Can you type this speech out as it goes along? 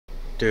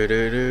Do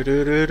do do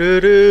do do do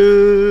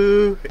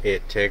do.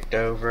 It ticked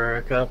over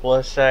a couple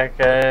of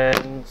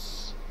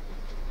seconds.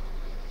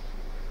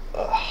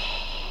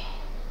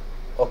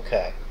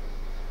 Okay.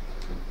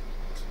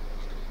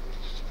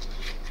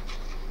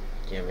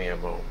 Give me a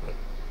moment.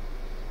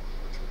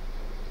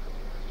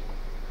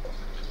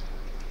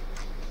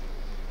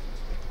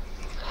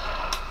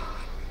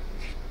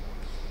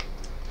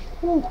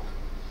 Whew.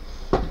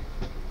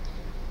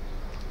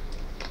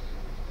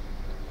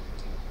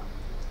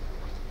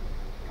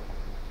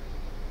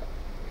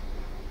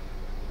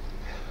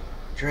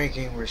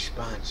 Drinking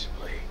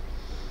responsibly.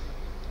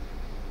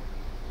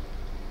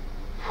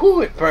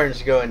 Whew, it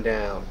burns going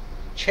down.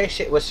 Chase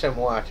it with some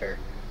water.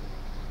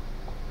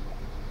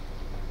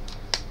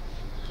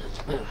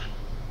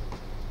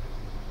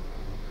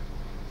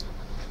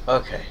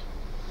 Okay.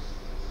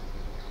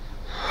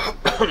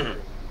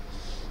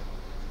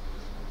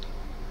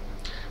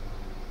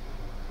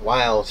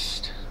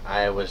 Whilst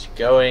I was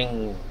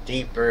going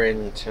deeper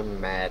into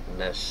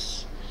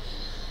madness,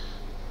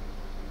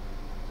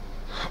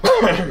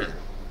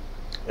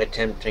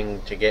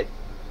 attempting to get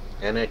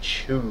an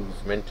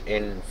achievement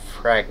in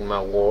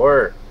Fragma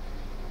War.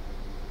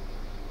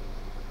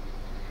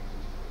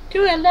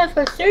 To a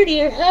level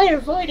 30 or higher,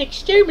 avoid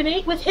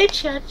exterminate with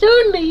headshots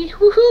only.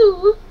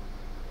 Woohoo!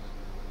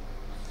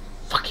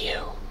 Fuck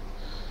you.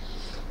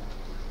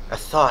 A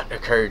thought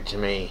occurred to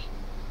me.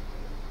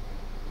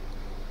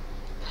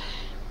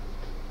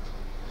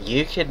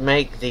 You could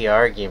make the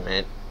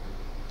argument,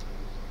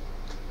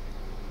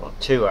 well,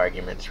 two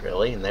arguments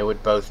really, and they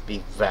would both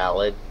be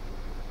valid,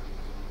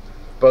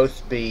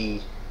 both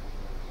be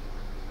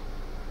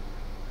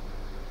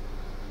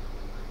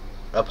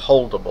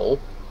upholdable,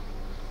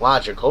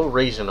 logical,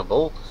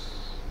 reasonable,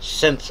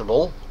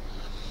 sensible,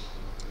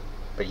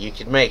 but you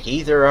could make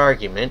either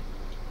argument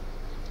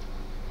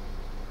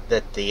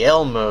that the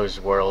Elmos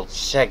world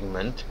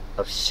segment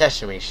of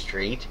Sesame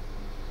Street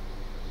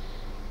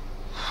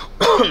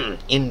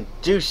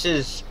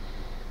induces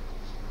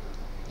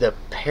the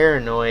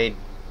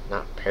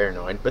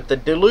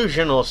the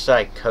delusional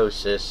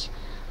psychosis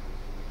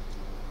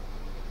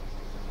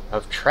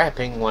of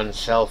trapping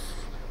oneself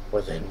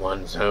within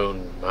one's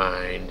own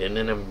mind in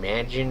an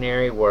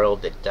imaginary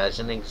world that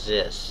doesn't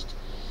exist,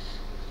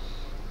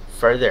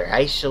 further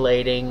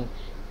isolating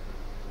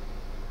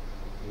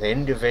the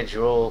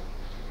individual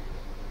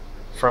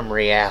from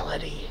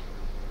reality.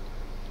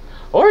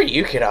 Or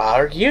you could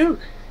argue,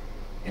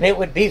 and it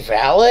would be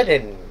valid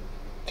and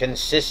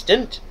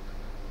consistent,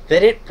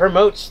 that it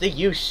promotes the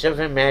use of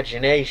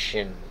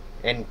imagination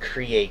and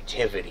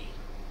creativity.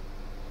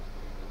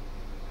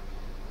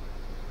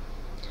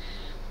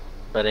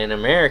 But in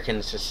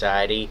American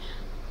society,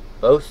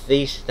 both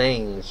these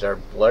things are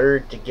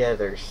blurred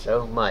together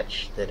so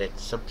much that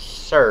it's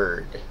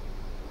absurd.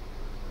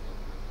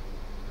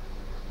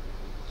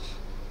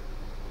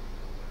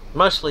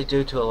 Mostly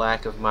due to a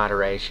lack of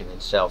moderation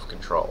and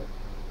self-control.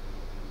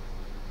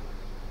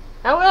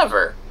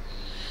 However,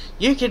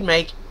 you could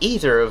make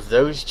either of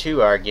those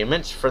two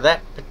arguments for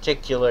that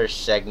particular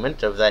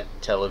segment of that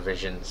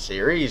television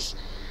series,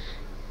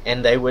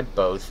 and they would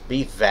both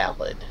be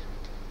valid.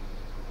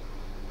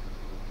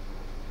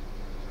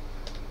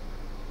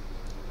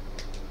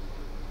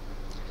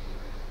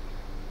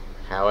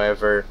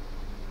 However,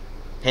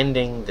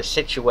 pending the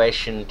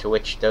situation to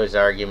which those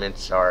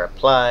arguments are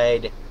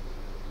applied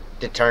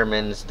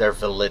determines their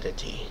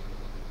validity.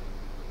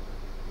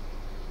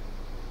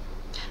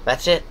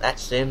 That's it.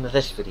 That's the end of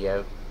this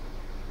video.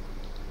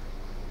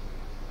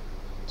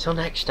 Till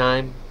next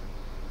time,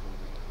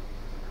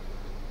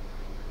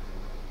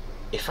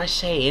 if I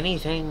say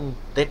anything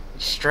that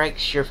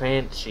strikes your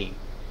fancy,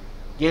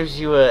 gives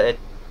you a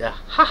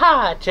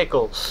ha-ha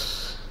tickle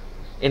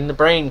in the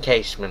brain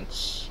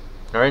casements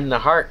or in the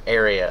heart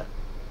area,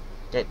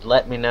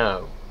 let me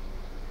know.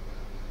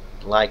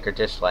 Like or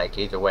dislike,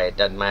 either way, it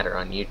doesn't matter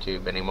on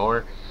YouTube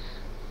anymore.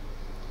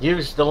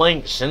 Use the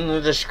links in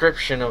the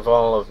description of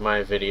all of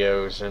my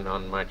videos and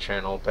on my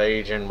channel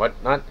page and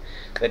whatnot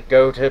that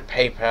go to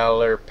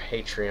PayPal or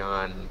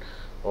Patreon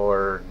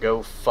or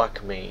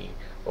GoFuckMe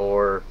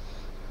or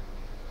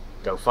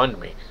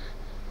GoFundMe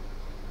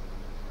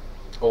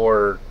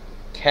or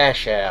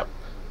Cash App,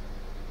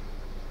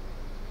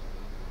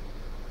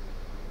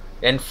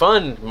 and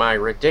fund my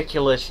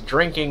ridiculous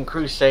drinking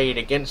crusade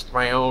against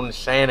my own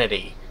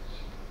sanity.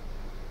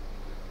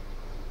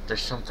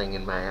 There's something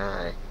in my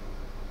eye.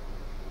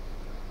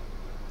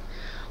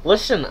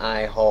 Listen,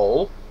 eye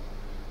hole.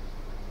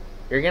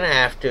 You're gonna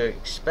have to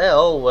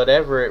expel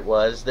whatever it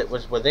was that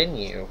was within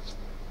you,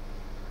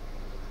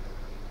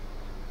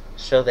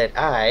 so that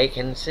I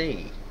can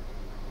see.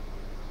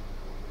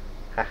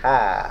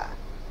 Haha.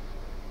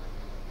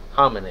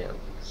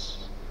 Homonyms.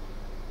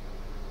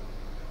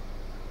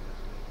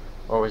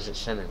 Or was it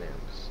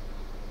synonyms?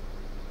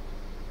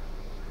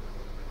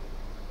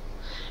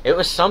 It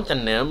was something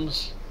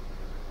nyms.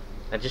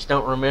 I just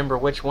don't remember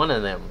which one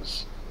of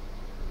them's.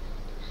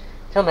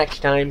 Till next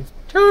time,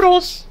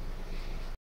 toodles!